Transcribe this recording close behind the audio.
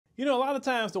You know, a lot of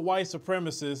times the white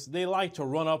supremacists, they like to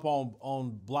run up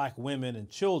on black women and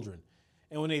children.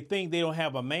 And when they think they don't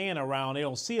have a man around, they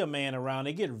don't see a man around,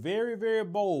 they get very, very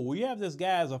bold. We have this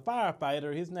guy as a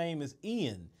firefighter. His name is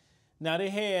Ian. Now,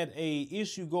 they had a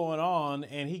issue going on,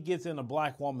 and he gets in a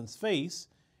black woman's face.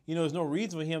 You know, there's no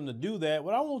reason for him to do that.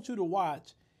 What I want you to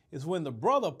watch is when the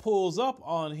brother pulls up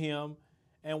on him,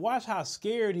 and watch how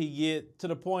scared he get to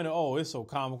the point of, oh, it's so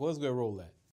comical. Let's go roll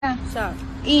that. Stop.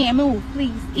 Ian, move, please.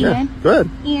 Ian. Yeah, go ahead.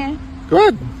 Ian. Go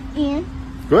ahead. Ian.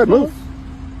 Go ahead, move.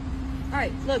 All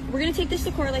right, look, we're gonna take this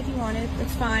to court like you wanted.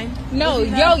 It's fine. No,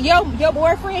 your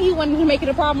boyfriend, he wanted to make it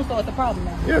a problem, so it's a problem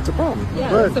now. Yeah, it's a problem.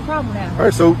 Yeah, it's a problem now. All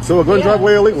right, so we're going to drive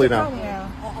away illegally now.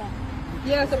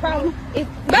 Yeah, it's a problem.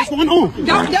 What's going on?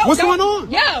 What's going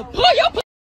on? Yeah, pull your.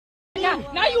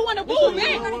 Now you want to move,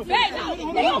 man?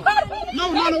 No,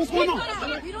 what's going on?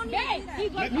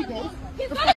 Let me go.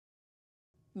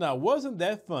 Now, wasn't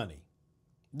that funny?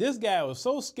 This guy was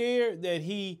so scared that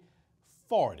he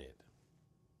farted.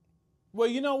 Well,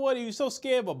 you know what? If you're so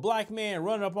scared of a black man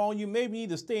running up on you, maybe you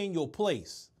need to stay in your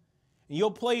place. And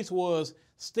your place was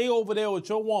stay over there with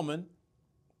your woman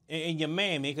and your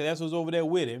mammy, because that's what's over there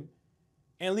with him,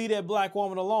 and leave that black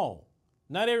woman alone.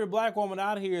 Not every black woman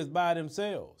out here is by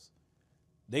themselves.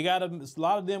 They got a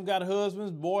lot of them got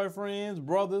husbands, boyfriends,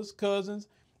 brothers, cousins,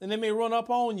 and they may run up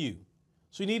on you.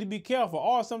 So you need to be careful.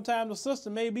 Or sometimes the sister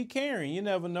may be carrying. You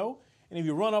never know. And if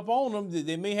you run up on them,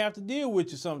 they may have to deal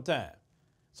with you sometime.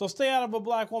 So stay out of a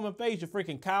black woman's face, you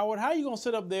freaking coward. How you going to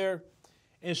sit up there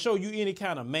and show you any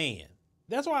kind of man?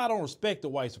 That's why I don't respect the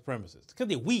white supremacists, because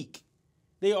they're weak.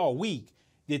 They are weak.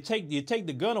 You take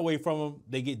the gun away from them,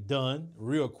 they get done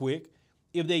real quick.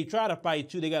 If they try to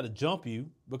fight you, they got to jump you,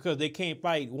 because they can't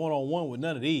fight one-on-one with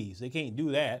none of these. They can't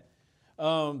do that.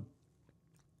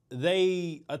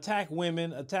 They attack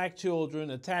women, attack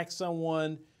children, attack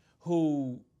someone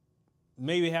who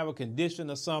maybe have a condition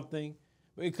or something,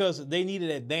 because they need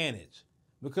an advantage,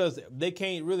 because they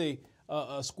can't really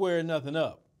square nothing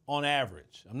up on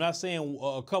average. I'm not saying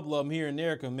a couple of them here and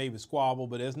there can maybe squabble,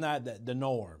 but it's not the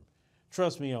norm.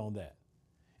 Trust me on that.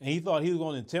 And he thought he was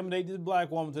going to intimidate this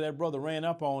black woman till that brother ran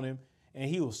up on him, and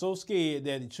he was so scared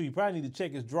that you probably need to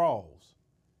check his drawers,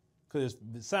 because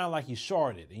it sounded like he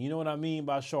shorted, and you know what I mean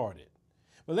by shorted.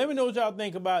 But let me know what y'all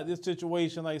think about this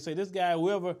situation. Like I say, this guy,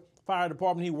 whoever fire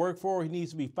department he worked for, he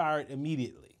needs to be fired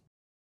immediately.